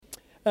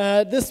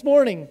This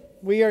morning,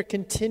 we are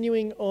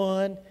continuing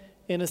on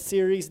in a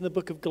series in the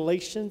book of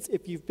Galatians,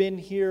 if you've been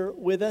here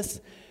with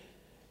us.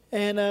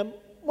 And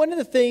one of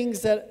the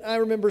things that I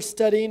remember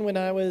studying when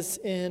I was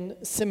in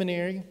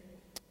seminary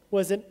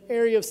was an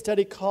area of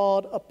study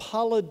called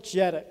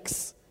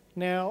apologetics.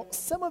 Now,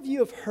 some of you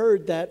have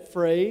heard that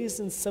phrase,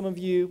 and some of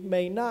you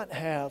may not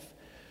have.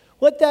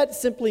 What that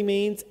simply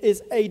means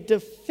is a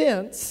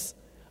defense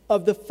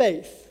of the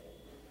faith.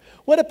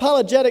 What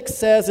apologetics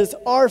says is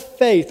our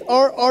faith,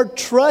 our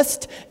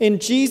trust in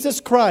Jesus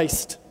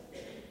Christ,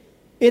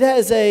 it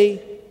has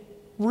a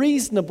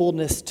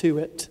reasonableness to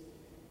it.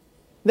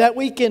 That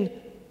we can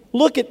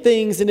look at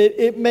things and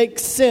it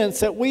makes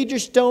sense, that we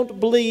just don't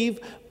believe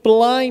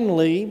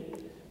blindly,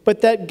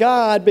 but that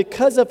God,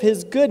 because of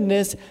His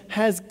goodness,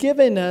 has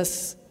given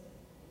us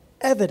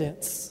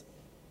evidence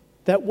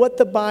that what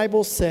the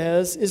Bible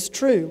says is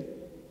true.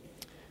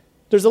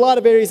 There's a lot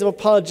of areas of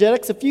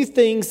apologetics, a few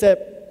things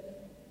that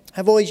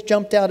have always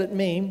jumped out at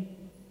me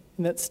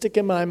and that stick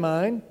in my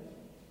mind.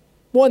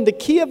 One, the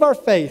key of our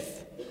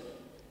faith.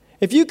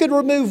 If you could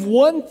remove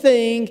one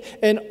thing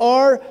in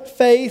our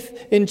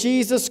faith in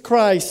Jesus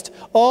Christ,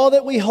 all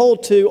that we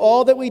hold to,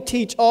 all that we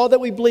teach, all that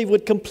we believe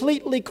would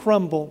completely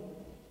crumble.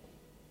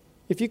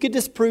 If you could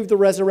disprove the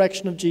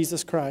resurrection of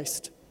Jesus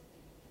Christ.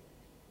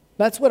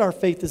 That's what our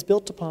faith is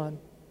built upon.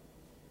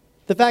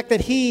 The fact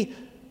that He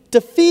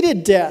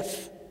defeated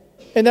death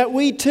and that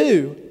we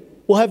too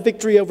will have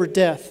victory over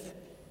death.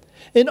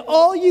 And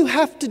all you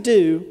have to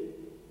do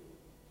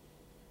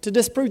to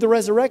disprove the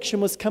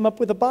resurrection was come up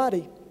with a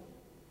body.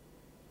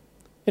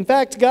 In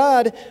fact,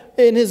 God,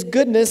 in His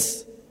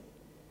goodness,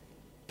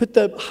 put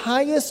the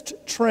highest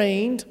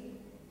trained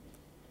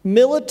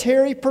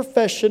military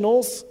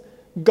professionals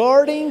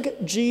guarding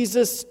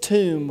Jesus'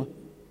 tomb.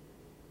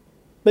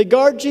 They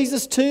guard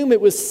Jesus' tomb. It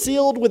was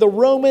sealed with a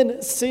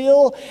Roman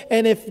seal.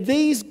 And if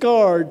these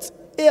guards,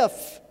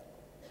 if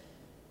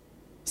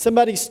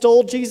somebody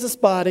stole Jesus'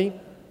 body,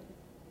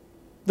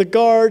 the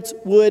guards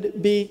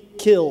would be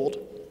killed.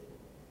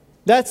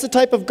 That's the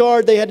type of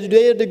guard they had to do.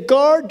 They had to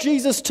guard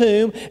Jesus'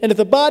 tomb, and if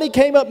the body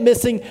came up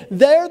missing,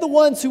 they're the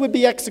ones who would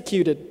be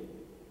executed.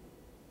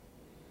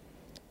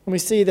 And we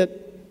see that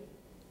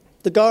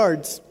the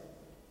guards,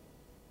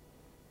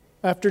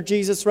 after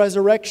Jesus'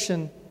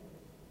 resurrection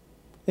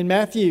in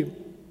Matthew,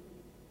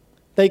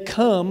 they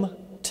come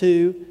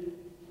to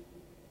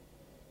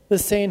the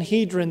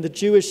Sanhedrin, the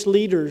Jewish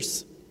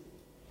leaders,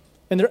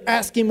 and they're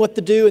asking what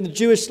to do, and the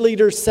Jewish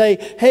leaders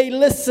say, hey,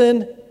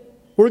 listen,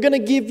 we're going to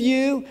give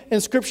you,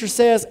 and Scripture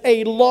says,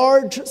 a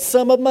large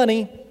sum of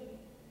money.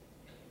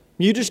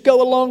 You just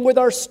go along with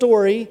our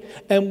story,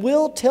 and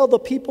we'll tell the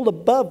people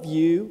above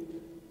you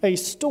a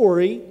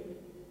story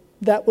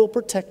that will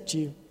protect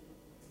you.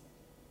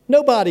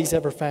 Nobody's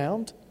ever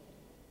found.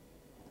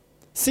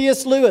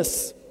 C.S.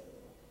 Lewis,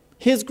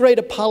 his great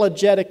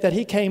apologetic that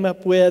he came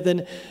up with,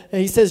 and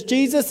he says,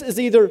 Jesus is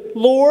either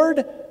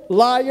Lord,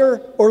 liar,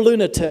 or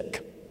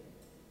lunatic.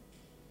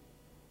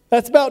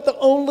 That's about the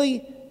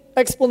only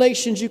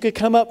explanations you could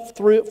come up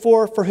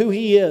for who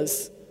He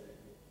is.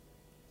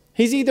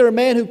 He's either a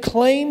man who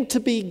claimed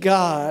to be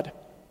God,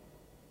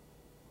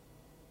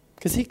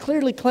 because He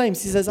clearly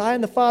claims, He says, I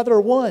and the Father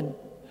are one.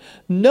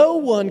 No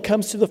one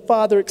comes to the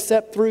Father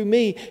except through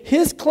me.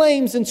 His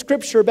claims in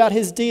Scripture about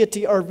His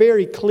deity are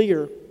very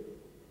clear.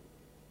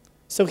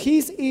 So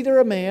He's either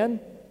a man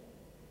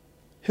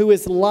who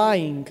is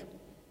lying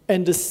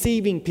and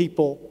deceiving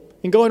people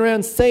and going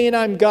around saying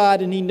I'm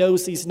God and He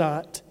knows He's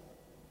not.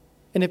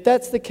 And if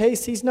that's the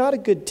case, He's not a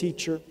good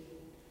teacher.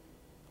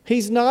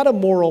 He's not a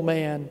moral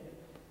man.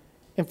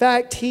 In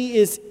fact, he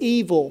is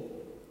evil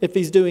if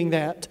he's doing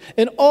that.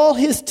 And all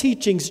His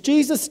teachings,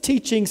 Jesus'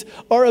 teachings,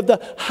 are of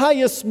the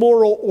highest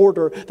moral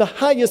order, the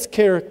highest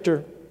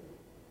character.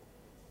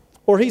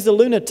 Or he's a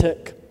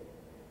lunatic.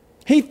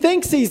 He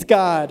thinks he's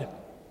God.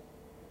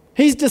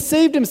 He's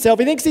deceived himself.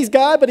 He thinks he's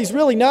God, but he's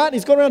really not. And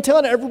he's going around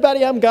telling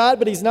everybody I'm God,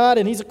 but he's not,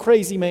 and he's a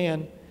crazy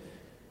man.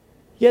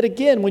 Yet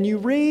again, when you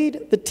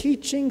read the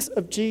teachings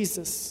of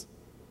Jesus,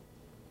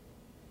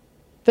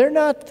 they're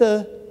not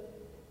the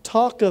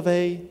talk of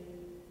a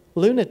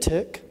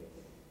lunatic,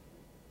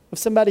 of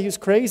somebody who's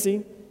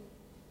crazy,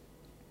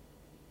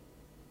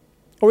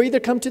 or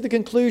either come to the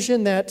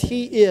conclusion that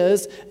He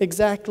is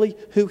exactly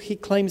who He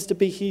claims to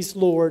be. He's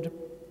Lord.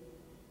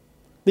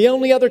 The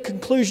only other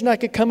conclusion I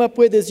could come up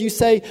with is you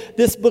say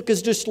this book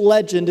is just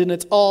legend and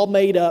it's all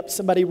made up.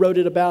 Somebody wrote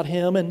it about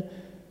Him, and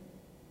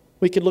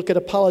we could look at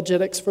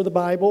apologetics for the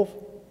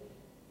Bible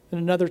at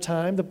another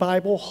time. The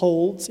Bible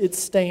holds, it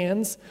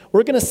stands.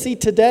 We're going to see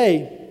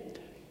today,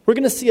 we're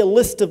going to see a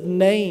list of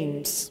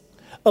names,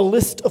 a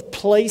list of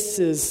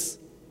places,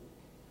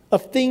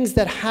 of things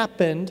that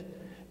happened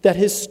that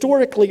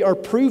historically are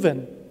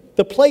proven.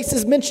 The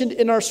places mentioned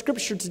in our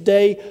Scripture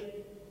today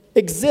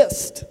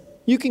exist.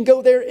 You can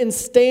go there and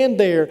stand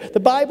there. The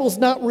Bible's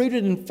not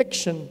rooted in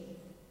fiction.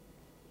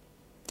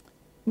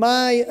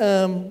 My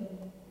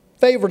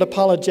favorite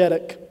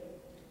apologetic,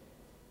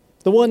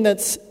 the one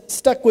that's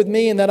stuck with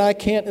me and that I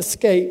can't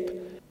escape,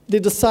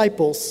 the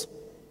disciples.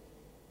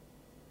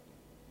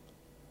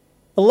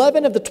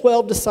 11 of the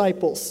 12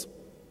 disciples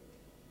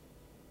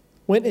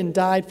went and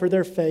died for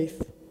their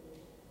faith.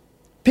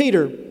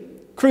 Peter,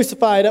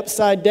 crucified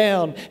upside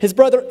down. His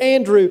brother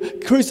Andrew,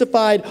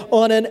 crucified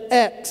on an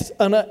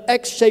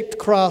X-shaped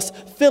cross.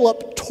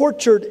 Philip,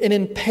 tortured and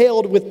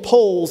impaled with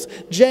poles.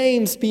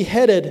 James,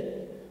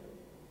 beheaded.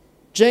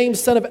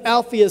 James, son of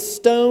Alphaeus,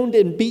 stoned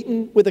and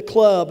beaten with a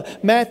club.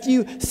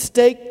 Matthew,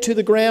 staked to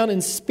the ground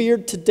and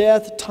speared to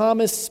death.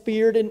 Thomas,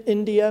 speared in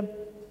India.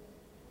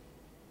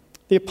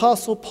 The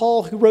Apostle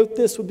Paul, who wrote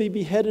this, would be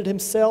beheaded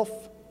himself.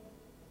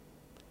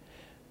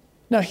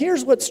 Now,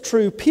 here's what's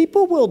true.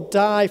 People will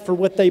die for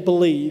what they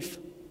believe.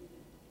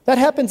 That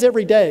happens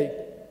every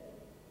day.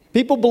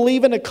 People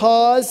believe in a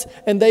cause,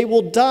 and they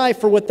will die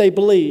for what they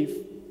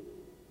believe.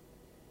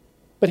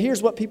 But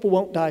here's what people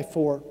won't die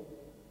for: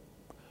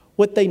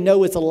 what they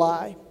know is a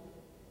lie.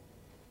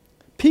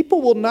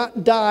 People will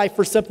not die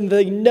for something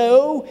they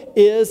know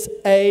is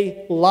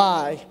a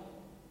lie.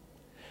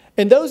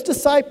 And those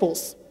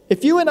disciples,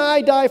 if you and I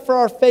die for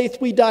our faith,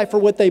 we die for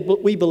what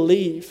we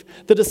believe.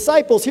 The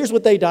disciples, here's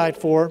what they died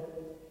for: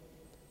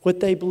 what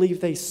they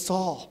believed they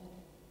saw,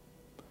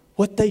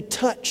 what they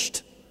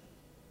touched.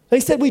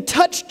 They said, we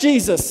touched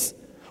Jesus.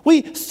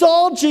 We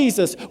saw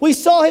Jesus. We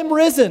saw him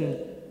risen.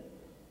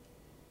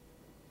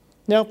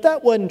 Now, if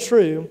that wasn't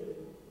true,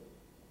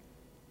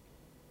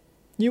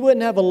 you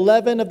wouldn't have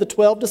 11 of the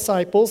 12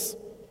 disciples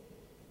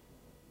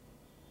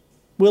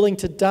willing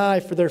to die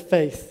for their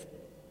faith.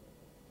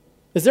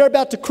 As they're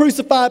about to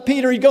crucify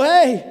Peter, you go,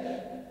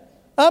 hey,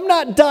 I'm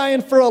not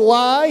dying for a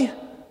lie.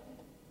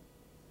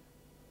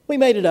 We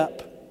made it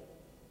up.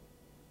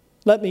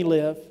 Let me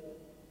live.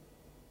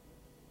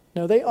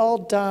 No, they all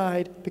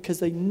died because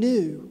they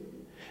knew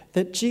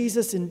that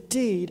Jesus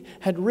indeed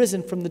had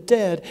risen from the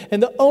dead.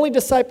 And the only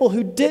disciple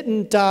who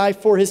didn't die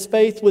for his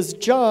faith was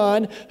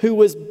John, who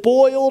was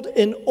boiled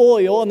in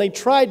oil, and they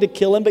tried to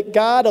kill him, but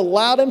God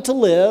allowed him to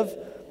live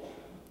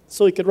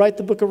so he could write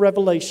the book of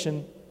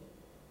Revelation.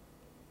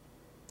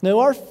 Now,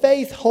 our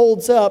faith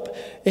holds up,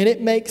 and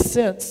it makes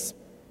sense.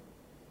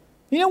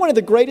 You know, one of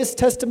the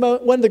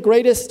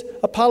greatest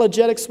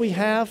apologetics we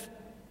have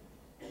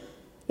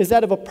is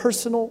that of a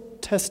personal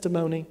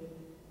testimony.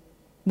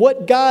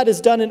 What God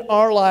has done in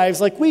our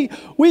lives. Like we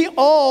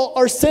all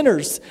are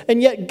sinners,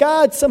 and yet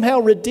God somehow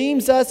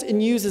redeems us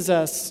and uses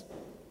us.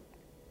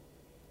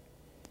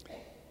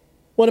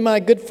 One of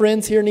my good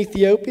friends here in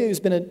Ethiopia, who's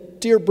been a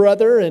dear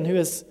brother and who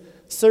has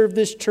served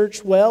this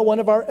church well, one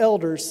of our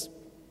elders.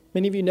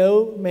 Many of you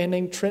know a man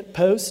named Trent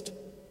Post.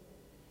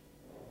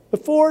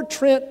 Before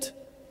Trent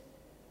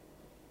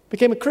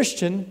became a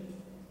Christian,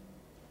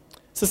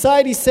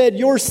 society said,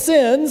 your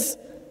sins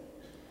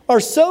are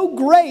so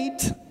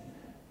great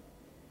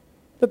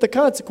that the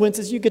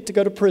consequences, you get to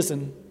go to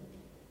prison.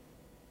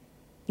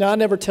 Now, I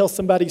never tell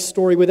somebody's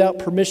story without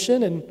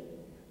permission, and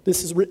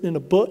this is written in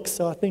a book,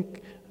 so I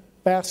think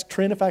I've asked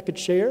Trent if I could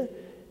share.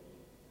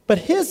 But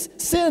his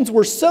sins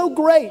were so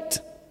great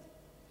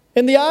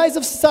in the eyes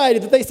of society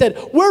that they said,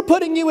 we're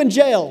putting you in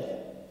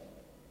jail.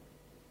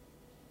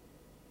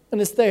 And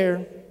it's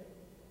there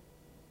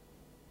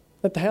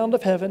that the hound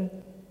of heaven,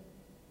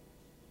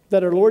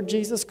 that our Lord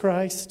Jesus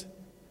Christ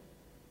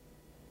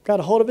got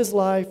a hold of his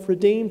life,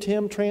 redeemed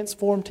him,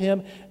 transformed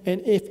him.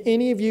 And if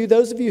any of you,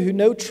 those of you who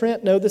know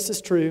Trent, know this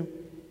is true.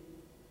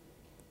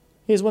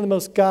 He is one of the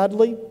most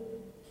godly,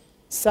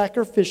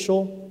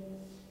 sacrificial,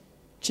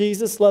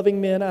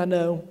 Jesus-loving men I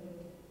know.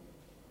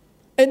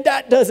 And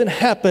that doesn't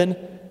happen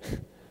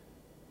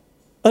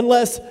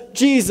unless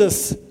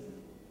Jesus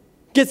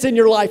gets in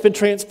your life and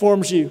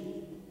transforms you.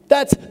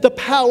 That's the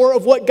power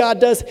of what God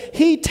does.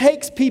 He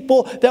takes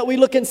people that we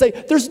look and say,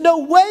 there's no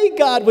way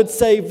God would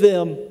save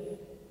them.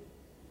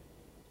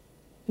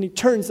 And he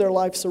turns their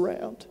lives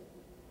around.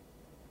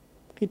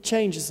 He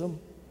changes them.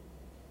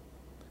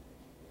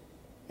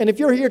 And if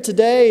you're here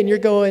today and you're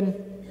going,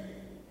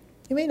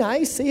 you mean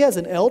IEC has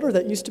an elder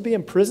that used to be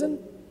in prison?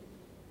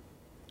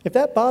 If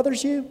that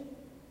bothers you,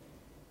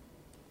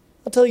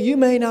 I'll tell you, you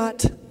may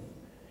not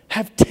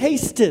have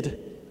tasted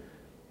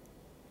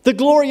the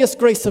glorious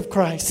grace of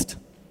Christ.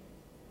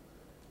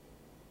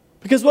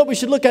 Because what we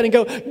should look at and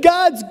go,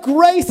 God's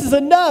grace is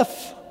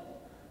enough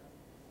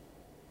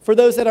for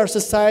those that our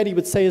society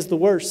would say is the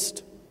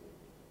worst.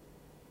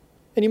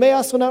 And you may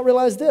also not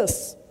realize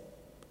this.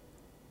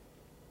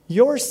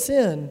 Your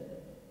sin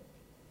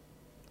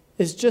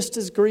is just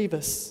as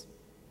grievous.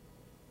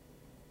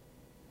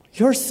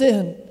 Your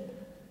sin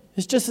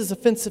is just as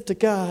offensive to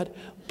God,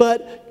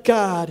 but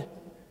God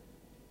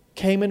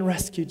came and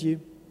rescued you.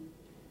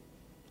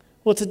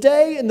 Well,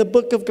 today in the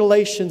book of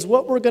Galatians,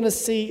 what we're going to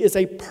see is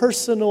a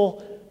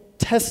personal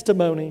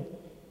testimony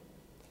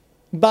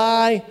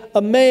by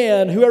a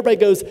man who everybody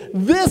goes,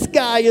 this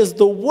guy is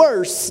the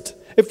worst.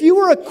 If you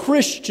were a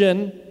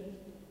Christian,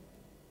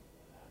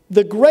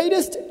 the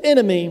greatest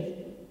enemy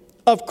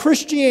of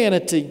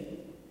Christianity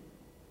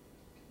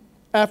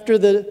after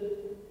the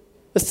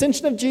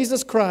ascension of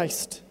Jesus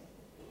Christ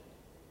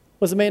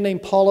was a man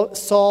named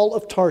Saul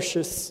of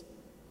Tarsus.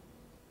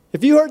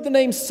 If you heard the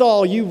name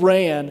Saul, you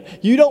ran.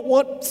 You don't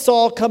want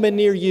Saul coming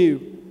near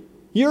you.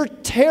 You're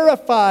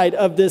terrified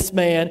of this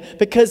man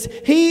because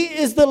he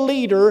is the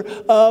leader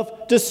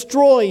of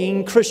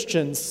destroying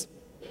Christians.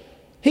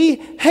 He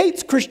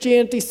hates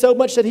Christianity so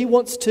much that he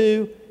wants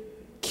to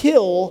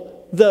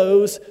kill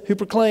those who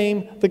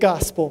proclaim the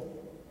gospel.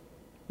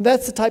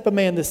 That's the type of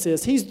man this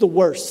is. He's the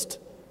worst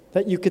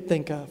that you could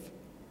think of.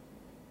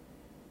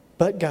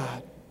 But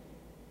God.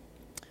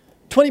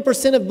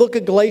 20% of the book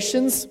of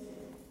Galatians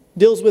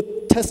deals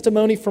with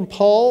testimony from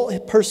Paul, his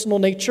personal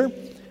nature.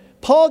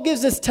 Paul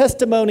gives his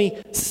testimony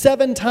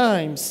 7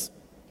 times.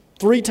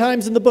 3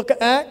 times in the book of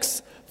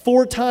Acts,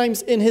 4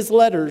 times in his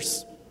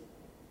letters.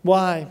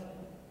 Why?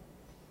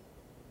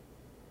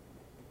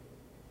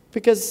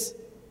 Because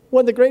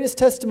one of the greatest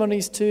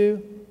testimonies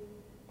to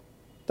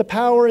the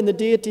power and the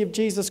deity of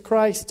Jesus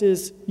Christ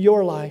is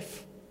your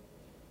life,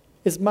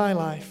 is my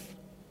life.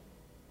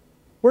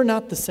 We're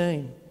not the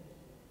same.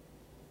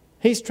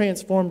 He's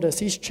transformed us.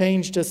 He's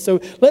changed us.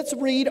 So let's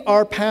read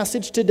our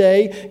passage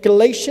today,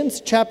 Galatians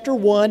chapter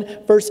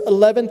 1, verse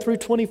 11 through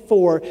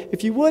 24.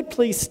 If you would,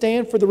 please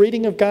stand for the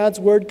reading of God's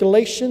word.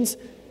 Galatians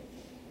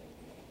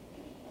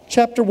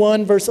chapter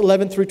 1, verse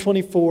 11 through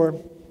 24.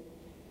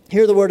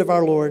 Hear the word of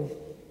our Lord.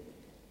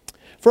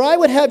 For I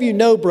would have you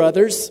know,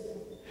 brothers,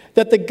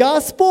 that the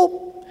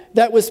gospel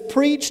that was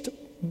preached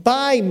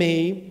by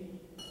me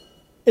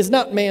is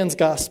not man's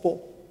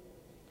gospel.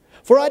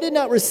 For I did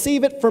not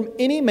receive it from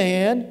any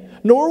man,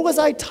 nor was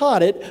I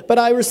taught it, but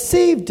I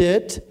received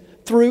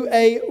it through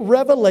a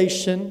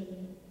revelation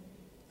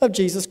of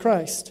Jesus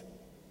Christ.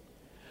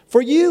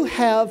 For you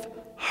have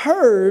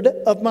heard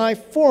of my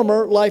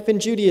former life in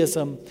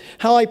Judaism,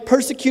 how I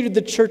persecuted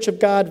the church of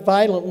God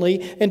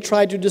violently and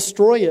tried to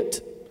destroy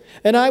it.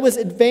 And I was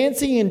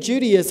advancing in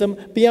Judaism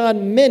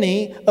beyond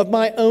many of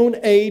my own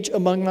age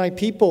among my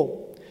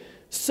people.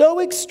 So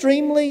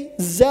extremely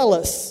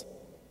zealous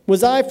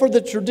was I for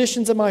the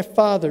traditions of my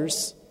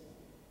fathers.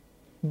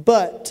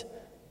 But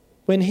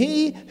when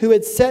he who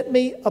had set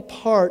me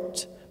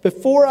apart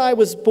before I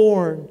was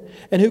born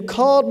and who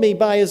called me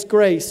by his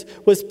grace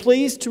was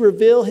pleased to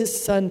reveal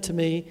his Son to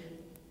me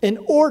in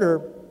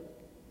order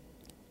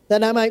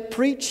that I might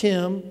preach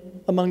him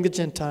among the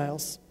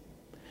Gentiles.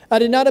 I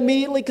did not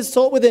immediately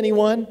consult with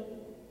anyone,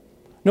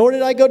 nor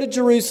did I go to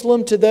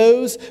Jerusalem to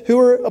those who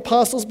were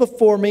apostles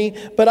before me,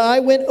 but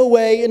I went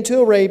away into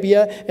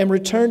Arabia and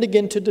returned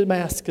again to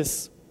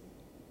Damascus.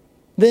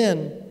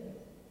 Then,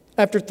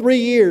 after 3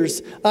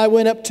 years, I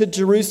went up to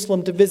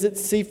Jerusalem to visit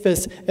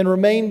Cephas and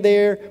remained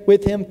there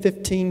with him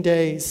 15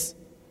 days.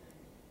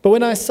 But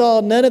when I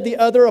saw none of the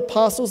other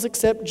apostles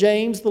except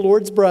James, the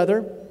Lord's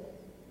brother,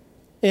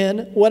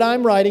 in what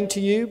I'm writing to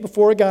you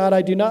before God,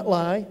 I do not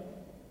lie.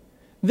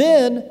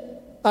 Then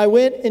I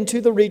went into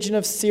the region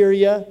of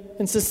Syria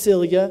and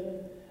Cilicia,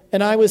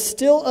 and I was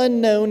still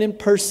unknown in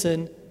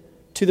person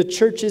to the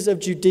churches of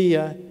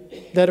Judea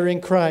that are in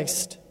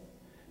Christ.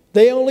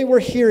 They only were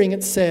hearing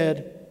it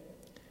said,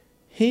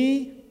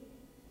 "He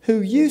who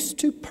used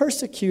to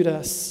persecute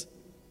us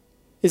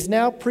is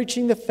now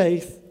preaching the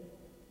faith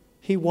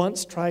he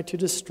once tried to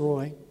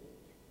destroy."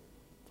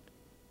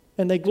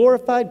 And they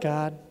glorified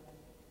God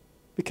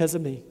because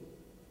of me.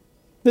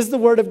 This is the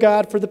word of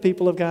God for the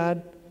people of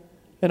God.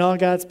 And all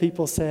God's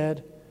people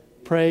said,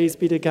 "Praise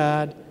be to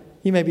God."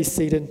 You may be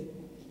seated.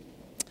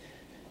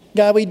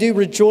 God, we do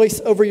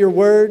rejoice over your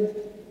word.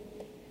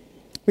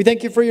 We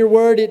thank you for your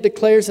word. It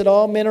declares that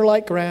all men are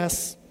like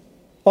grass.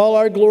 All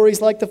our glories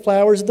like the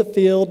flowers of the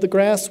field. The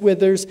grass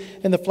withers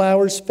and the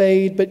flowers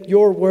fade, but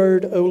your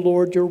word, O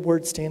Lord, your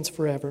word stands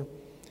forever.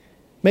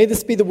 May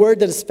this be the word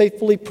that is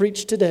faithfully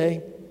preached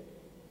today.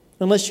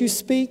 Unless you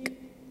speak,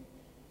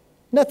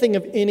 nothing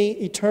of any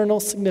eternal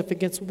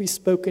significance will be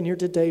spoken here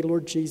today,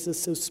 Lord Jesus.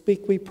 So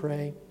speak, we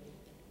pray.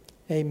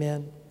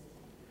 Amen.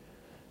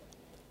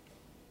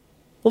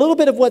 A little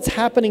bit of what's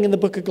happening in the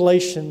book of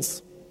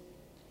Galatians.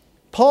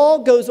 Paul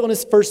goes on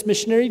his first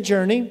missionary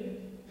journey.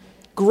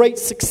 Great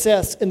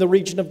success in the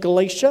region of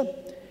Galatia.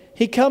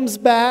 He comes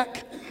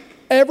back.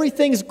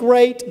 Everything's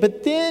great,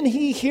 but then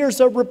he hears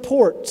a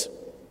report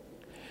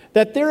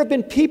that there have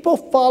been people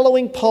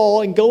following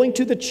Paul and going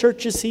to the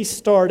churches he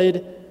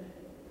started,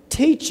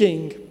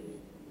 teaching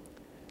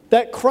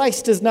that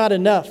Christ is not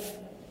enough,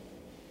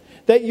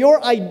 that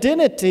your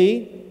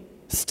identity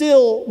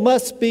still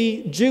must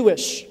be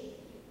Jewish.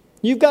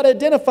 You've got to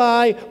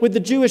identify with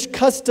the Jewish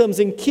customs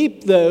and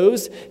keep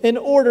those in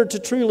order to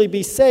truly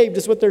be saved,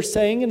 is what they're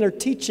saying, and they're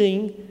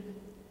teaching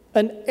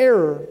an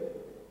error,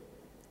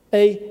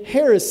 a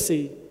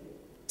heresy,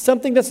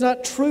 something that's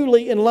not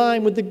truly in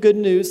line with the good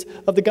news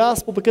of the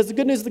gospel, because the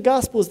good news of the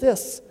gospel is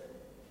this: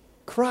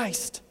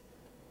 Christ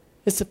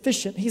is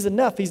sufficient. He's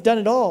enough. He's done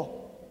it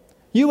all.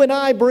 You and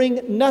I bring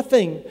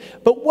nothing.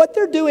 But what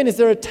they're doing is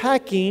they're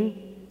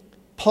attacking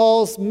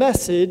Paul's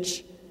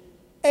message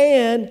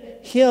and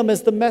him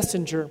as the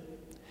messenger.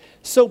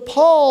 So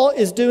Paul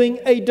is doing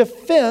a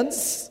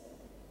defense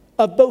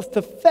of both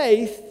the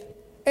faith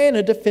and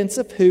a defense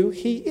of who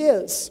he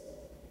is.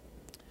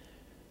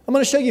 I'm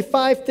going to show you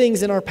 5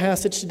 things in our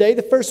passage today.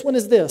 The first one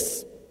is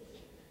this.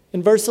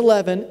 In verse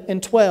 11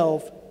 and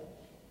 12.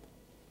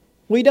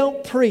 We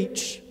don't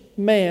preach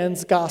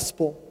man's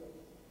gospel.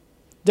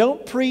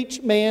 Don't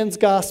preach man's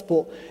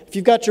gospel. If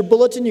you've got your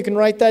bulletin, you can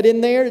write that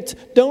in there. It's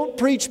don't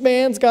preach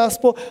man's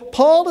gospel.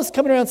 Paul is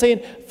coming around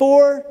saying,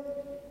 for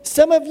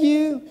some of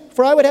you,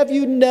 for I would have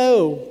you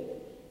know.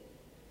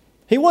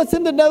 He wants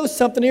them to know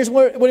something. Here's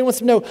what he wants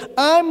them to know.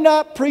 I'm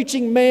not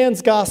preaching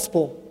man's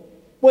gospel.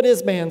 What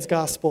is man's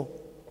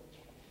gospel?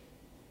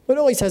 It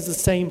always has the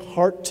same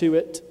heart to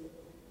it.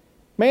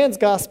 Man's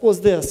gospel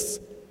is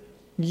this.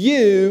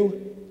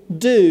 You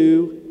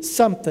do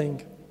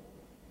something.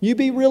 You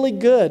be really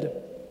good.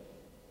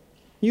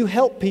 You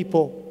help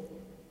people.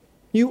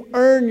 You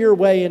earn your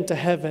way into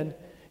heaven.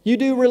 You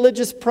do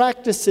religious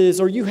practices,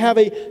 or you have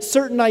a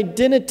certain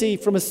identity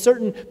from a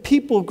certain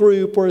people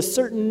group or a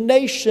certain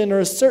nation or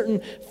a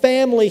certain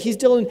family. He's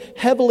dealing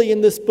heavily in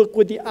this book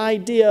with the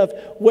idea of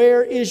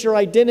where is your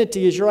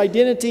identity? Is your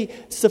identity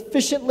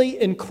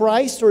sufficiently in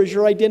Christ, or is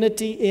your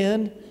identity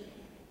in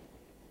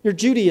your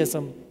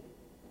Judaism?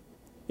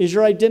 Is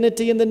your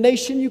identity in the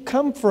nation you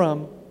come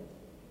from?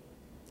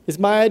 Is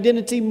my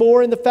identity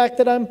more in the fact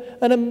that I'm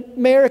an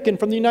American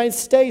from the United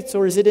States,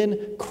 or is it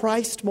in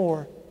Christ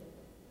more?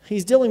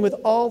 He's dealing with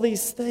all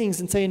these things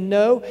and saying,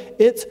 no,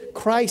 it's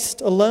Christ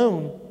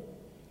alone.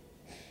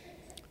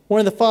 One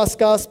of the false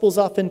gospels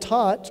often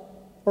taught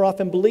or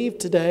often believed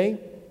today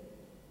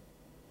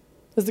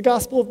is the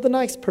gospel of the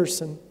nice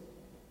person.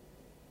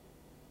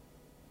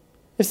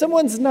 If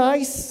someone's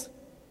nice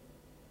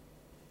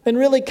and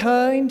really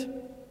kind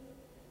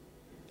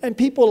and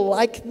people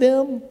like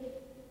them,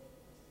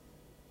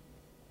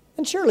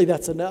 then surely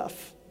that's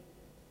enough.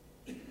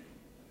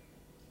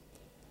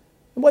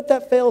 And what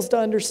that fails to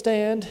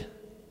understand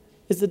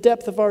is the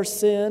depth of our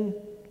sin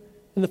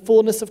and the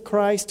fullness of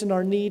Christ and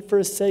our need for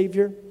a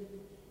Savior.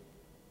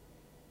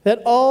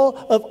 That all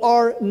of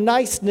our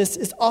niceness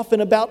is often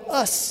about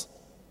us.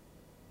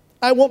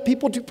 I want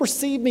people to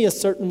perceive me a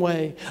certain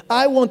way.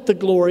 I want the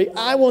glory.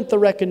 I want the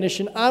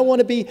recognition. I want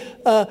to be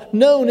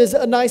known as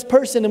a nice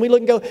person. And we look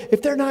and go,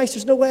 if they're nice,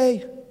 there's no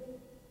way.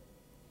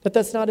 But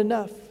that's not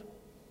enough.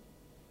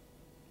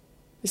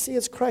 You see,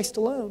 it's Christ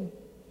alone.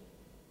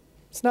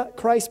 It's not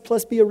Christ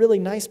plus be a really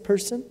nice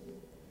person.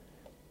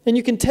 And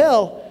you can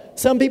tell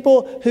some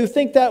people who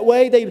think that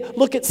way, they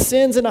look at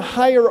sins in a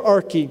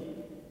hierarchy.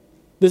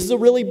 This is a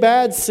really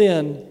bad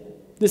sin.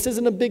 This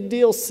isn't a big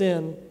deal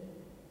sin.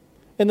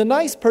 And the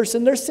nice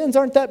person, their sins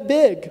aren't that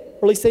big, or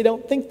at least they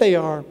don't think they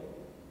are.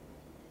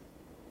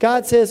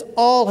 God says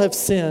all have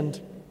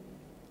sinned.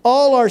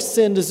 All our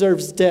sin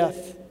deserves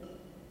death.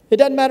 It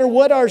doesn't matter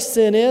what our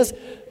sin is.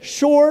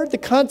 Sure, the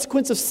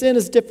consequence of sin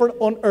is different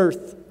on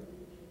earth.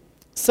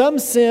 Some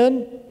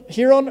sin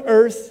here on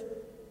earth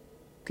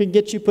can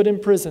get you put in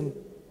prison.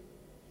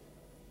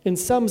 In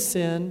some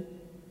sin,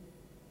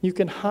 you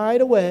can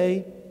hide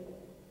away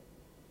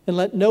and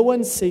let no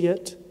one see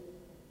it,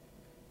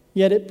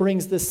 yet it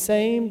brings the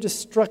same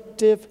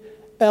destructive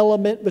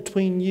element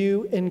between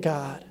you and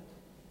God.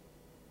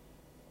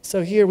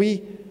 So here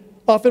we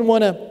often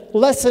want to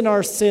lessen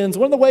our sins.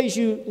 One of the ways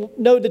you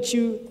know that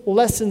you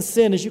lessen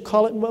sin is you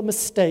call it a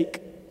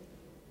mistake.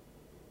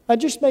 I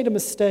just made a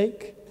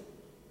mistake.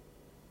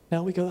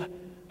 Now we go,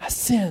 I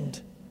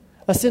sinned.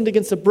 I sinned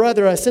against a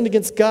brother. I sinned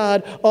against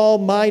God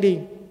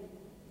Almighty.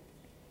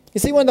 You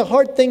see, one of the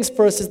hard things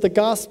for us is the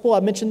gospel.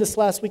 I mentioned this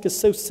last week is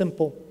so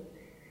simple.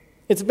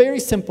 It's very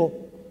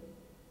simple.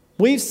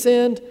 We've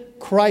sinned.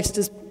 Christ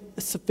is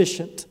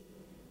sufficient.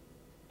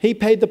 He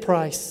paid the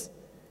price.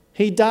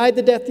 He died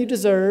the death you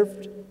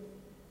deserved.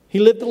 He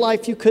lived the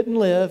life you couldn't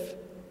live.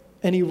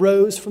 And He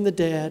rose from the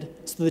dead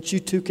so that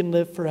you too can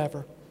live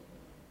forever.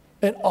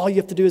 And all you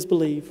have to do is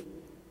believe.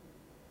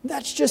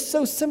 That's just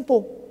so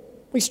simple.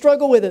 We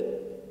struggle with it.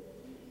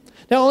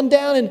 Now on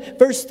down in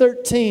verse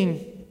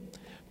 13,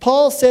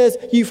 Paul says,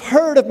 you've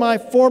heard of my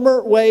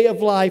former way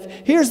of life.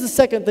 Here's the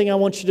second thing I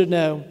want you to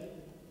know.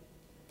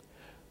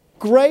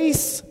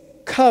 Grace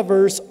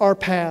covers our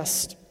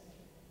past.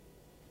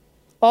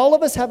 All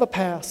of us have a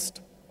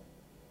past.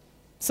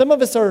 Some of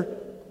us are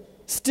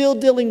still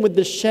dealing with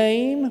the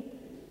shame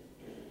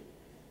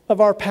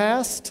of our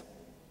past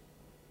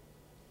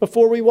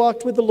before we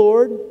walked with the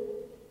Lord.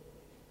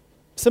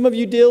 Some of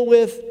you deal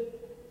with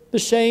the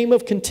shame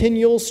of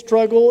continual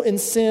struggle in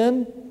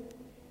sin.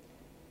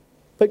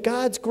 But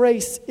God's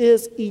grace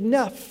is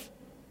enough.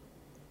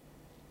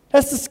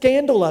 That's the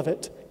scandal of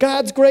it.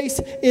 God's grace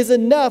is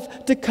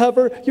enough to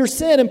cover your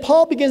sin. And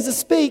Paul begins to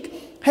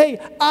speak, hey,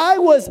 I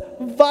was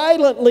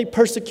violently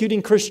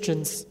persecuting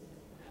Christians.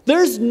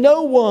 There's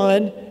no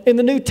one in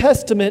the New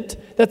Testament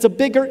that's a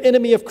bigger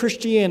enemy of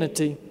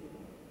Christianity.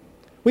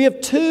 We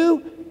have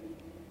two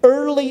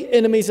early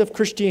enemies of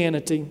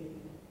Christianity.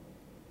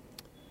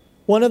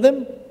 One of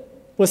them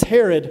was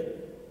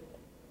Herod.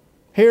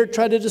 Herod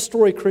tried to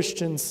destroy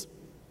Christians.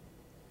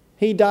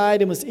 He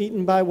died and was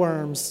eaten by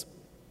worms.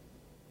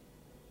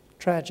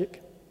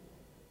 Tragic.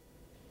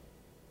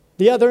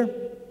 The other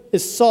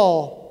is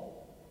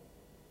Saul.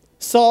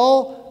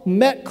 Saul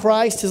met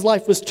Christ. His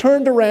life was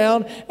turned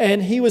around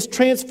and he was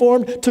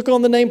transformed, took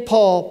on the name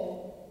Paul.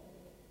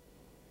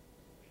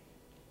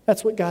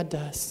 That's what God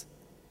does.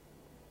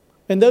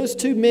 And those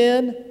two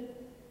men,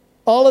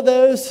 all of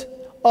us,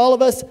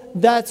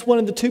 that's one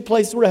of the two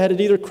places we're headed.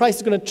 Either Christ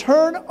is going to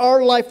turn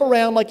our life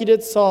around like he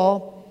did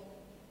Saul,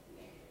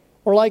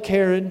 or like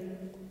Herod,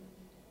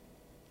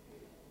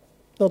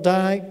 they'll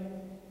die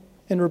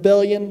in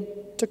rebellion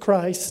to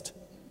Christ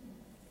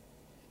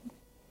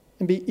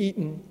and be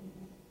eaten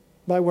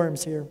by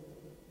worms here.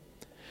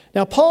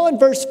 Now, Paul in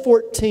verse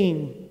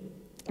 14,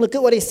 look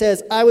at what he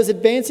says. I was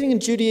advancing in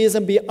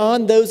Judaism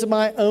beyond those of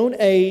my own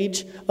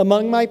age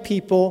among my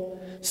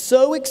people,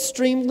 so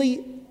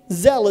extremely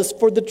zealous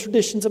for the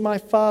traditions of my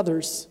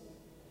fathers.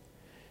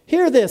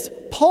 Hear this.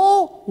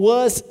 Paul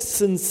was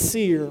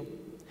sincere.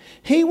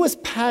 He was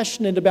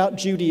passionate about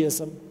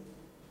Judaism.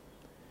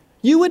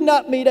 You would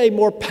not meet a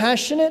more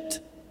passionate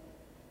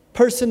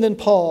person than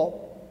Paul,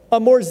 a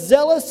more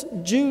zealous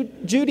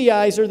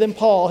Judaizer than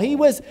Paul. He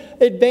was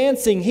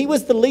advancing. He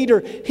was the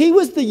leader. He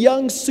was the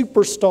young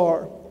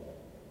superstar.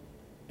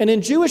 And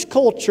in Jewish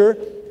culture,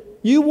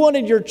 you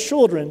wanted your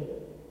children.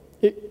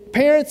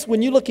 Parents,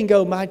 when you look and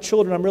go, my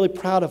children, I'm really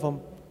proud of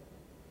them.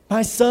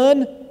 My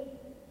son,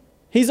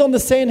 he's on the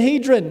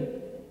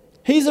Sanhedrin.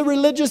 He's a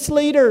religious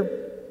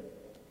leader.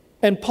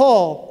 And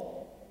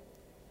Paul,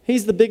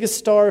 he's the biggest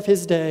star of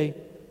his day.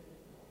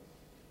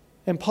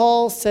 And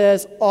Paul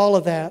says all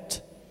of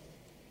that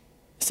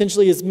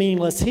essentially is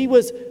meaningless. He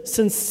was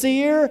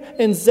sincere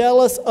and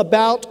zealous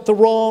about the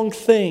wrong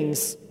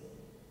things.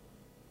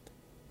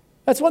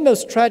 That's one of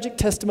those tragic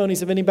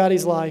testimonies of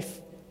anybody's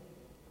life.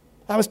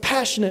 I was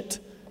passionate.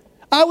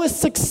 I was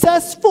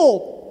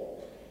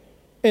successful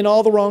in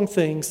all the wrong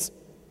things.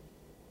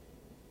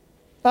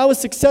 I was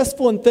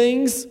successful in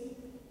things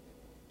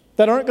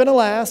that aren't going to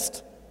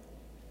last,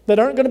 that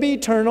aren't going to be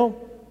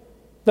eternal,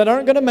 that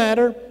aren't going to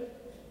matter,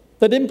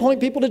 that didn't point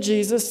people to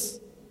Jesus.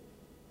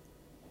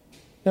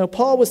 Now,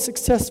 Paul was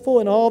successful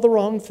in all the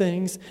wrong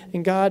things,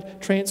 and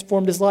God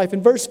transformed his life.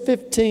 In verse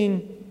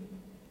 15,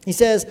 he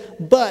says,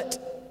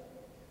 but.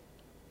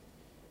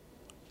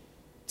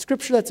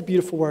 Scripture, that's a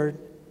beautiful word.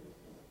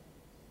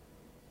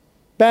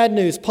 Bad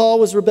news. Paul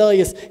was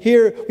rebellious.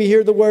 Here we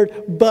hear the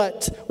word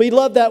but. We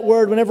love that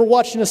word whenever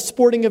watching a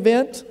sporting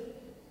event.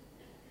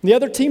 The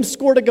other team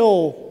scored a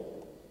goal.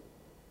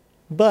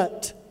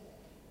 But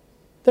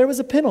there was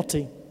a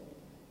penalty.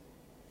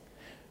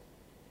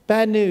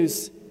 Bad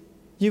news.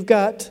 You've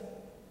got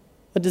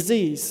a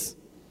disease.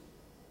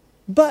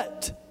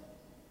 But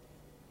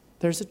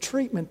there's a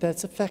treatment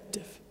that's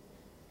effective.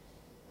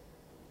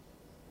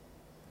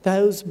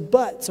 Those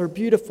buts are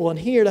beautiful. And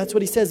here, that's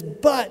what he says.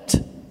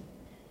 But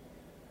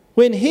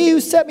when he who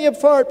set me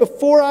apart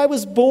before I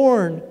was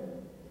born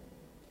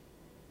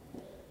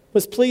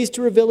was pleased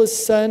to reveal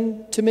his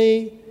Son to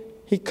me,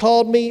 he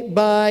called me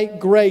by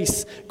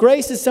grace.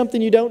 Grace is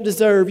something you don't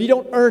deserve. You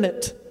don't earn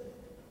it.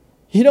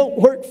 You don't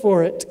work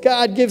for it.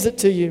 God gives it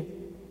to you.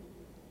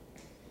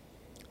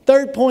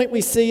 Third point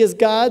we see is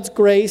God's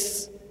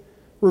grace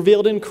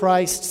revealed in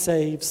Christ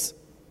saves.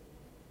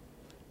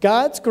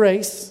 God's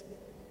grace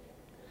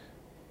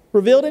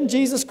revealed in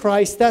Jesus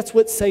Christ, that's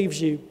what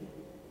saves you.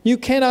 You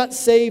cannot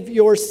save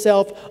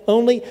yourself.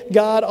 Only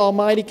God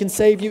Almighty can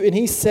save you, and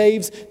He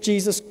saves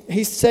Jesus.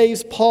 He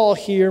saves Paul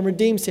here and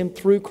redeems him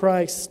through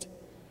Christ.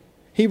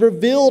 He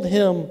revealed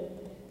him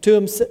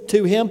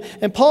to him,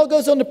 and Paul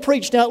goes on to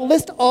preach. Now,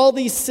 list all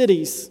these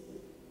cities.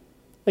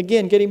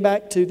 Again, getting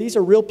back to, these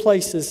are real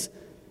places.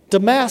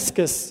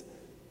 Damascus,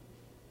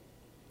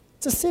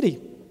 it's a city.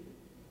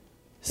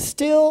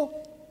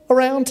 Still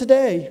around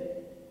today.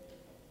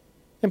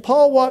 And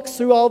Paul walks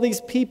through all these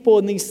people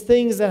and these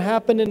things that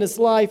happened in his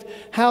life,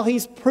 how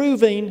he's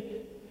proving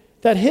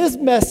that his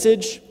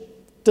message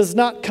does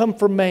not come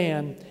from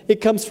man. It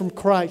comes from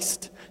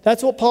Christ.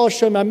 That's what Paul is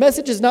showing. My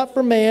message is not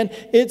from man,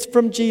 it's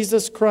from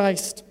Jesus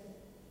Christ.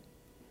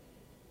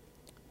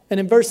 And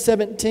in verse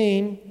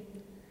 17,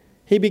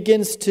 he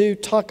begins to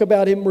talk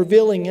about him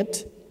revealing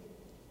it.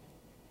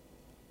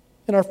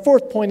 And our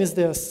fourth point is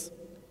this: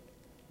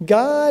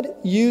 God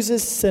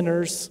uses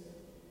sinners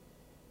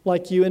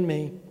like you and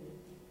me.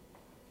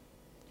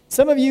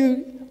 Some of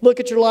you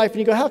look at your life and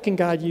you go, how can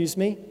God use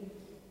me?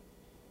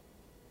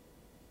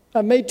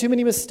 I've made too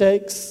many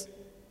mistakes.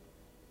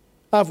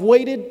 I've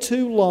waited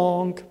too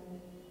long.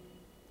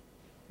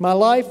 My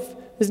life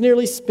is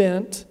nearly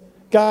spent.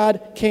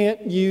 God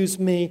can't use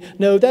me.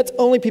 No, that's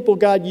only people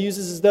God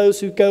uses is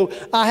those who go,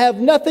 I have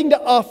nothing to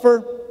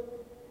offer.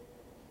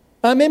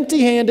 I'm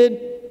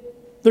empty-handed.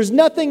 There's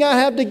nothing I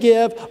have to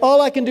give. All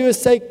I can do is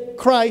say,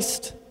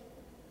 Christ.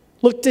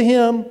 Look to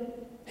Him.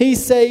 He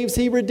saves,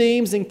 He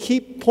redeems, and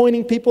keep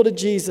pointing people to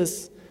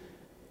Jesus.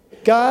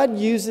 God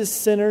uses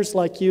sinners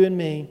like you and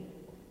me.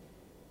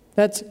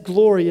 That's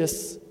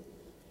glorious,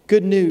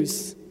 good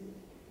news,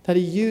 that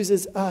He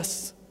uses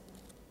us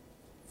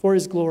for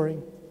His glory.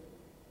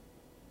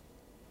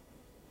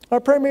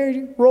 Our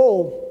primary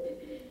role,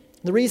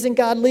 the reason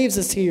God leaves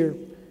us here,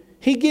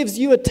 He gives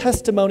you a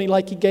testimony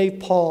like He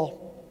gave Paul.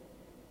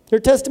 Your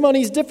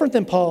testimony is different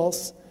than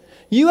Paul's.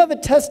 You have a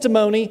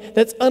testimony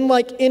that's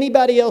unlike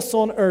anybody else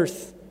on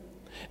earth.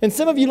 And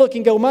some of you look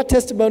and go, my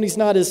testimony's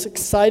not as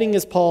exciting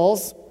as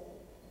Paul's.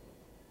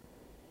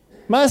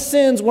 My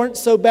sins weren't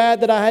so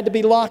bad that I had to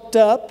be locked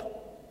up.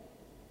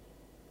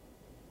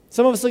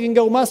 Some of us look and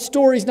go, my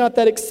story's not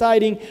that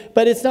exciting,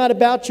 but it's not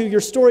about you.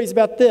 Your story's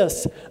about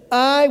this.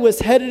 I was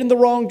headed in the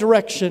wrong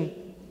direction.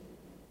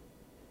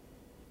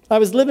 I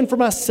was living for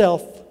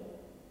myself.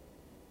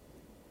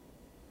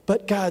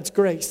 But God's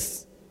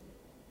grace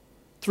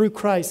through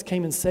Christ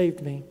came and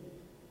saved me.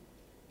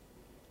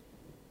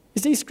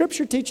 You see,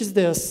 Scripture teaches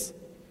this.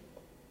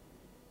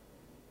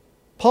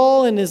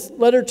 Paul, in his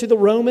letter to the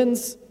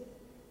Romans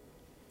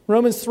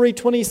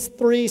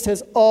 3:23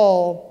 says,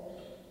 all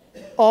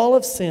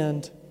have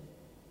sinned.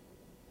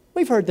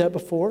 We've heard that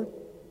before.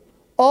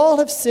 All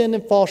have sinned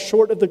and fall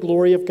short of the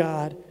glory of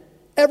God.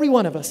 Every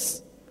one of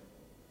us.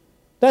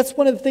 That's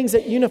one of the things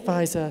that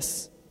unifies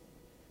us.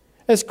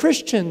 As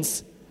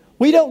Christians,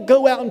 we don't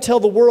go out and tell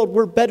the world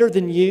we're better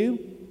than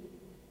you.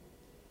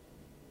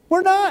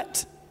 We're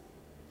not.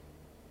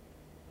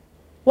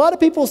 A lot of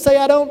people say,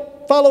 I don't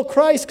follow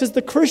Christ because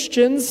the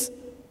Christians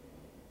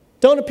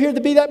don't appear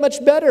to be that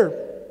much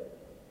better.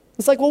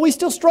 It's like, well, we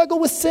still struggle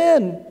with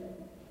sin.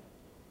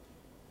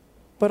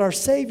 But our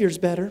Savior's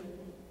better.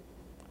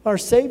 Our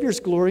Savior's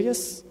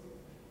glorious.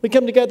 We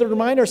come together to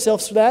remind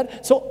ourselves of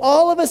that. So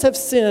all of us have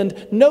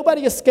sinned.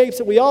 Nobody escapes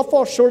it. We all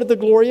fall short of the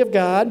glory of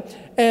God.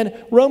 And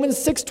Romans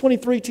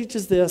 6:23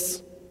 teaches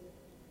this.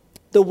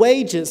 The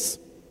wages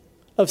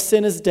of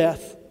sin is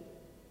death.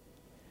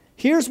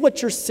 Here's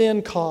what your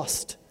sin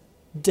cost.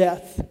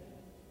 Death.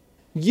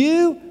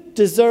 You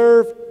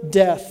deserve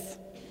death.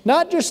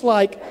 Not just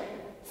like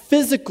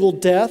physical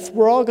death.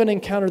 We're all going to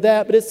encounter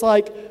that. But it's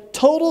like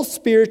total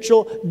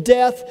spiritual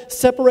death,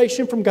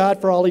 separation from God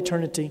for all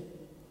eternity.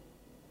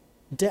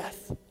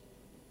 Death.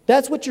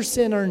 That's what your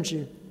sin earns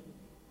you.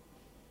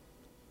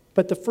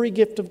 But the free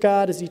gift of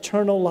God is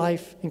eternal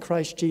life in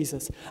Christ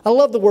Jesus. I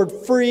love the word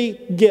free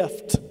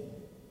gift.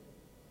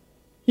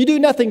 You do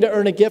nothing to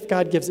earn a gift,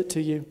 God gives it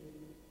to you.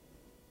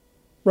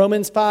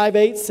 Romans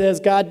 5:8 says,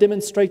 God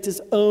demonstrates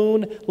His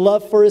own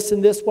love for us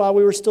in this: while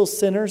we were still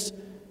sinners,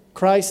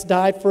 Christ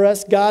died for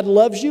us. God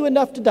loves you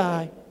enough to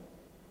die.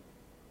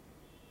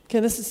 Okay,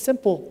 this is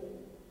simple.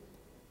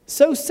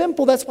 So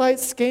simple, that's why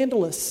it's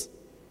scandalous.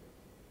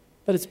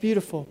 But it's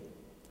beautiful.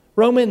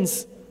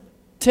 Romans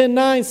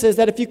 10:9 says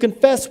that if you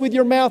confess with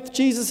your mouth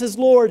Jesus is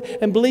Lord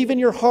and believe in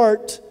your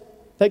heart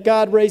that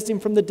God raised Him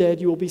from the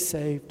dead, you will be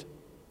saved.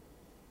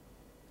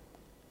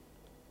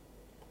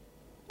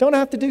 Don't I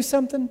have to do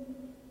something?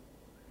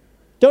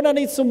 Don't I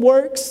need some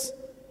works?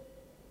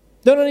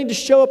 Don't I need to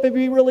show up and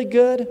be really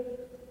good?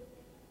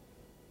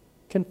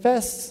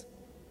 Confess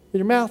with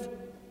your mouth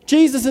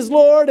Jesus is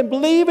Lord and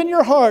believe in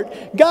your heart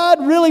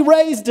God really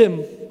raised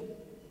Him.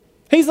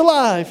 He's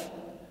alive.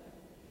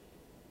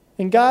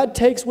 And God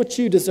takes what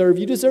you deserve.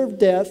 You deserve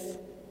death.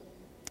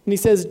 And He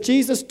says,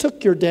 Jesus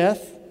took your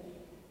death.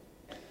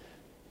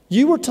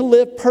 You were to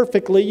live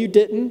perfectly. You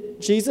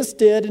didn't. Jesus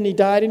did, and He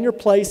died in your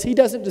place. He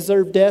doesn't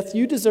deserve death.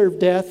 You deserve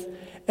death.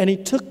 And He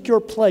took your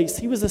place.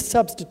 He was a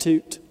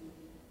substitute.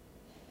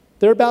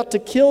 They're about to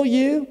kill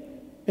you,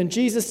 and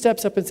Jesus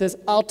steps up and says,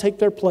 I'll take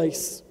their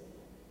place.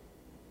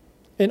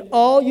 And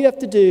all you have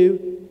to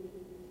do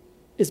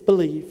is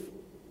believe.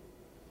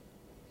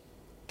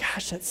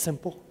 Gosh, that's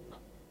simple.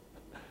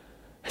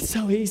 It's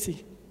so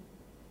easy.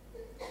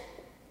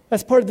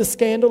 That's part of the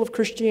scandal of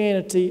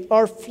Christianity.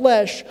 Our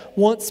flesh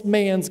wants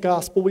man's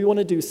gospel. We want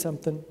to do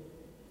something.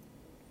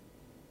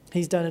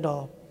 He's done it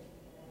all.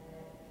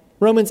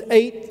 Romans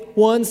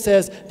 8:1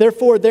 says,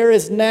 therefore there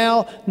is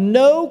now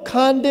no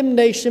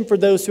condemnation for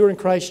those who are in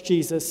Christ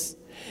Jesus.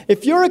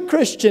 If you're a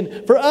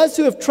Christian, for us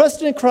who have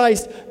trusted in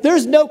Christ,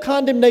 there's no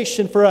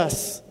condemnation for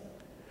us.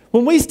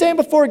 When we stand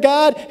before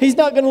God, He's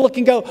not going to look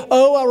and go,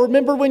 oh, I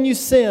remember when you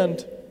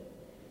sinned.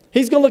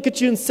 He's going to look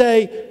at you and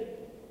say,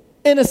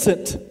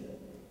 innocent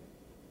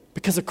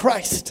because of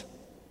Christ.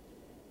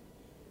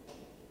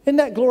 Isn't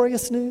that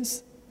glorious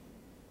news?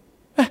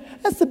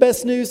 That's the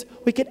best news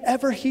we could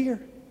ever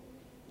hear.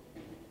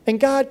 And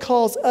God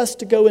calls us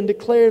to go and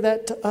declare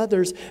that to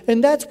others.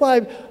 And that's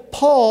why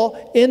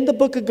Paul, in the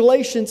book of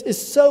Galatians, is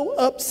so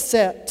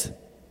upset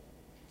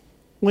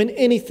when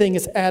anything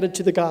is added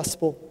to the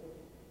gospel.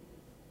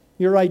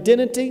 Your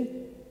identity,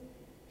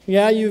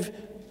 you've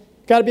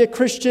got to be a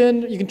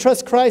Christian, you can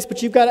trust Christ,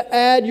 but you've got to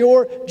add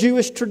your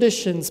Jewish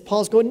traditions.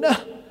 Paul's going, no,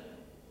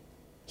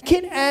 you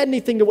can't add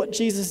anything to what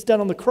Jesus has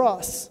done on the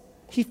cross.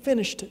 He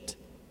finished it.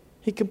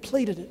 He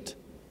completed it.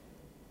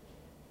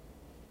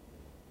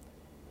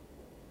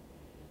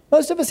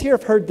 Most of us here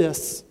have heard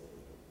this.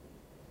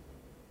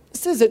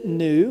 This isn't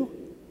new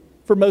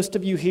for most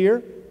of you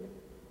here.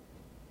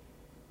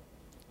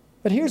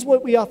 But here's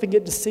what we often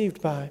get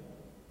deceived by.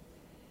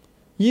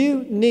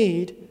 You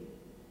need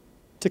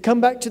to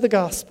come back to the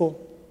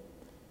gospel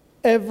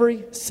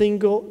every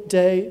single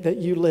day that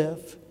you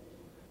live.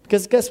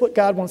 Because guess what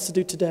God wants to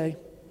do today?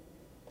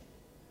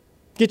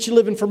 Get you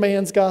living for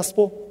man's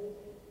gospel.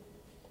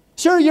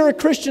 Sure, you're a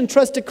Christian,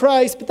 trusted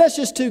Christ, but that's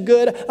just too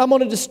good. I'm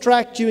going to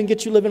distract you and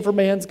get you living for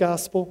man's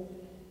gospel.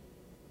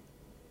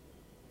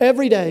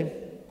 Every day,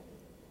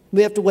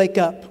 we have to wake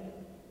up.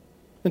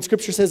 And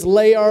Scripture says,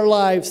 lay our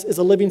lives as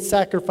a living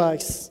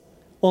sacrifice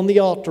on the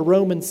altar.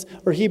 Romans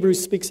or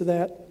Hebrews speaks of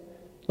that.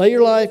 Lay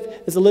your life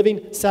as a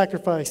living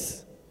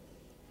sacrifice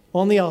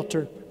on the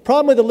altar.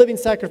 Problem with a living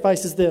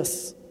sacrifice is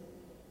this.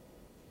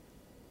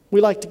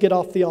 We like to get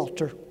off the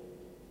altar.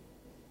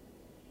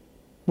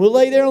 We'll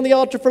lay there on the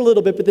altar for a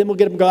little bit, but then we'll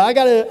get up and go,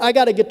 I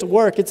gotta get to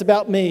work. It's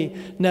about me.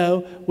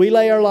 No, we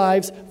lay our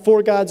lives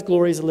for God's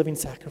glory as a living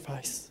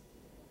sacrifice.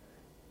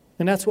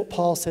 And that's what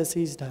Paul says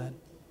he's done.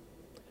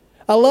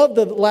 I love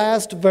the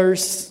last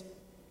verse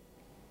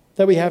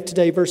that we have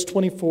today, verse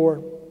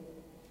 24.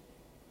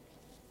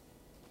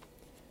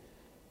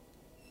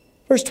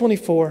 Verse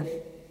 24.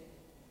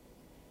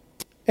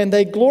 And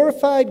they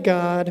glorified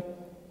God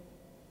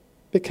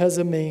because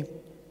of me.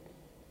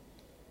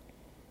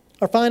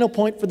 Our final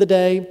point for the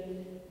day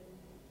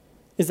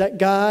is that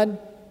God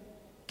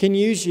can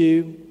use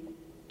you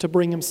to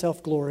bring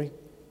himself glory.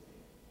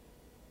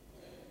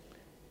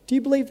 Do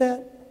you believe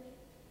that?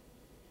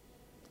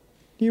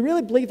 Do you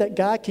really believe that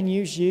God can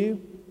use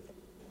you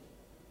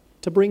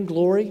to bring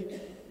glory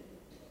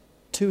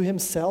to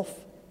himself?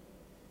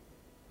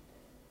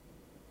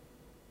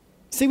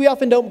 See, we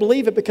often don't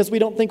believe it because we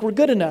don't think we're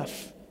good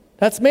enough.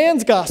 That's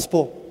man's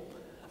gospel.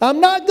 I'm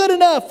not good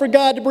enough for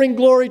God to bring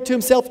glory to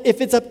himself if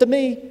it's up to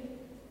me.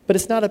 But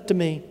it's not up to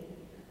me.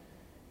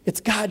 It's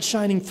God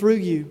shining through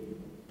you.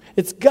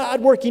 It's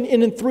God working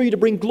in and through you to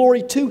bring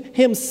glory to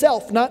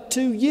himself, not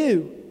to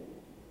you.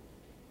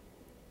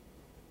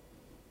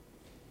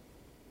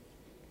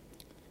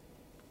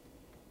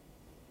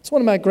 It's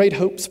one of my great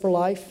hopes for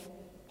life.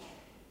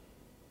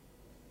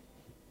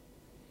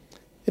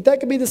 If that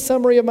could be the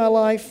summary of my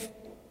life,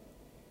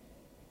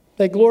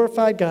 they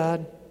glorified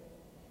God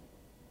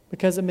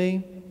because of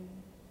me,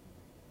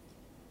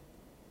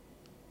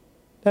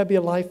 that'd be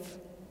a life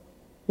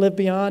lived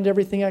beyond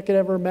everything I could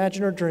ever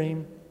imagine or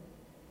dream.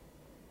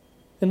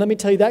 And let me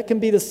tell you, that can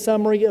be the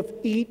summary of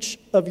each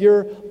of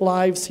your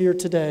lives here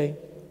today.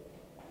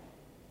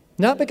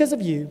 Not because of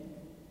you,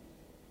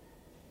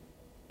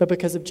 but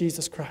because of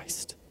Jesus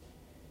Christ.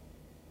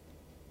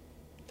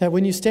 That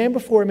when you stand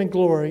before him in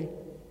glory,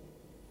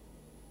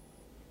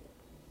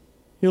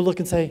 you'll look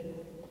and say,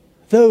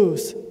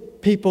 those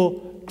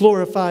people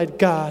glorified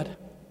God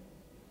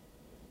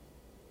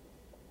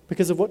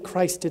because of what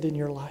Christ did in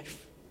your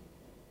life.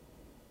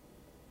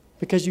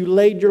 Because you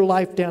laid your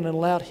life down and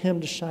allowed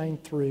him to shine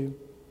through.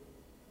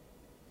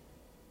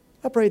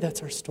 I pray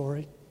that's our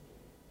story.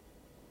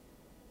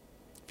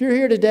 If you're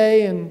here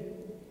today and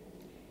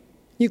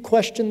you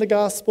question the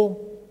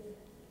gospel,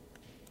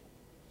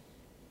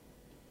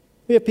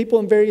 we have people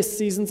in various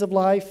seasons of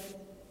life.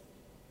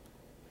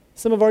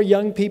 Some of our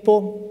young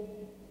people,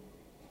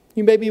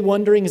 you may be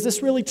wondering, is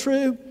this really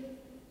true?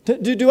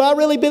 Do I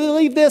really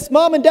believe this?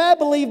 Mom and Dad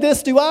believe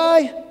this, do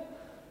I?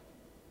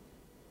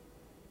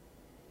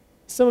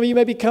 Some of you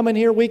may be coming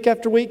here week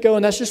after week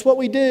going, that's just what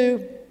we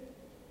do.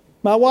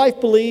 My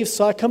wife believes,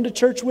 so I come to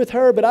church with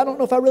her, but I don't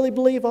know if I really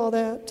believe all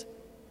that.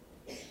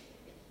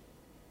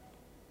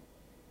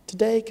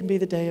 Today can be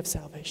the day of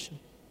salvation,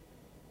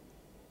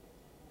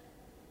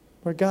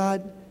 where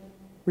God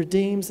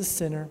redeems a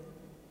sinner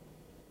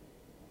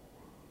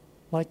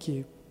like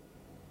you.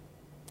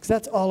 Because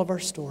that's all of our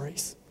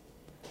stories.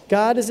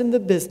 God is in the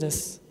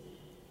business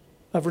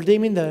of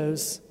redeeming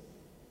those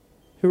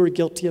who are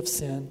guilty of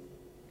sin.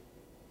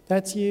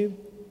 That's you,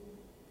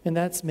 and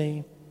that's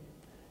me.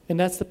 And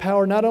that's the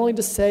power not only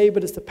to save,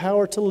 but it's the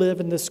power to live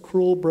in this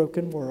cruel,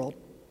 broken world.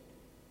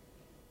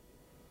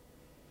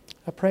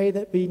 I pray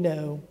that we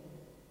know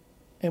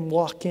and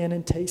walk in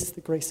and taste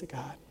the grace of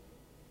God.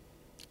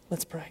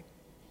 Let's pray.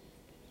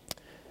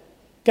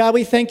 God,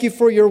 we thank you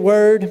for your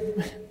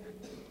word.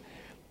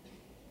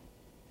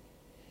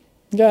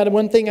 God,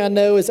 one thing I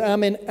know is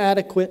I'm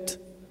inadequate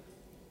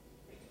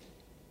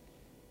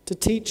to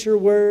teach your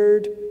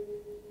word,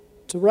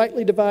 to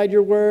rightly divide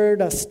your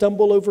word. I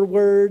stumble over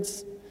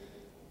words.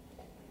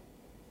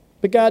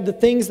 But God, the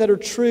things that are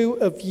true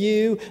of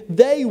you,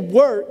 they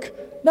work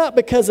not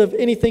because of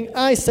anything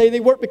I say. They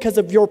work because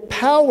of your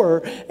power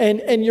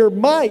and your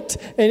might,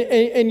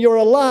 and you're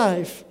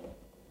alive.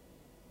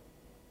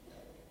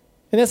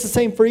 And that's the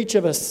same for each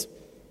of us.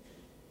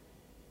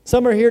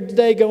 Some are here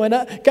today going,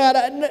 God,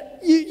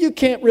 you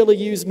can't really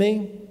use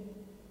me.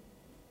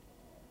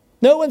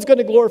 No one's going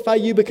to glorify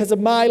you because of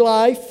my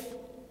life.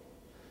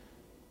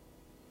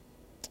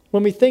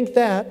 When we think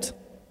that,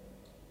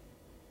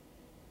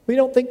 we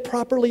don't think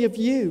properly of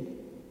you.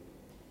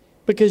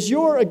 Because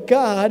you're a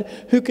God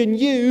who can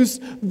use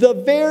the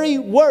very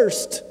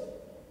worst.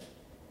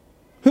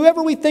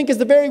 Whoever we think is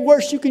the very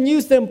worst, you can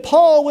use them.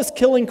 Paul was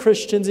killing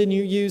Christians and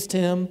you used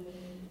him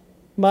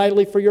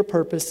mightily for your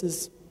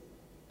purposes.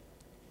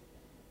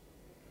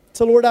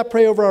 So Lord, I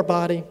pray over our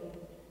body.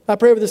 I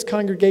pray over this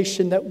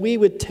congregation that we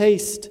would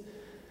taste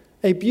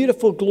a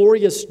beautiful,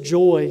 glorious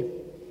joy.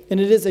 And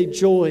it is a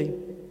joy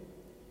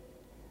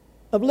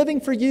of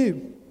living for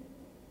you,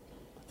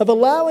 of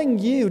allowing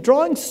you,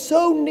 drawing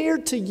so near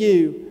to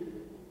you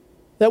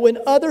that when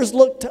others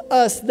look to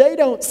us, they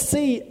don't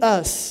see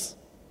us.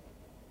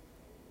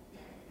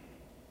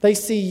 They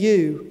see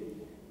you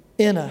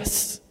in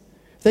us.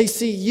 They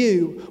see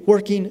you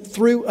working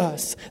through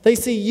us. They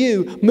see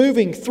you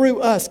moving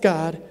through us,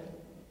 God.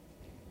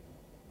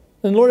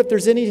 And Lord, if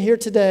there's any here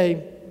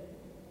today,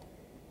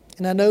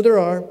 and I know there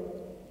are,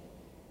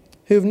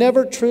 who've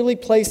never truly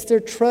placed their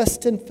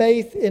trust and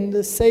faith in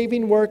the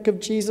saving work of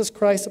Jesus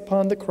Christ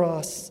upon the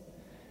cross,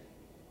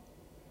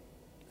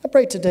 I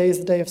pray today is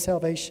the day of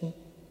salvation.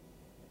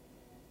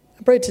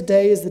 I pray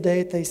today is the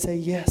day that they say,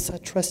 yes, I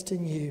trust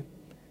in you.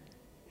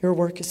 Your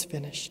work is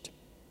finished.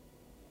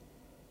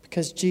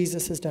 Because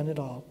Jesus has done it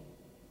all.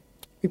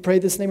 We pray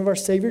this in the name of our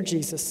Savior,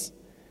 Jesus.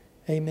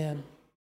 Amen.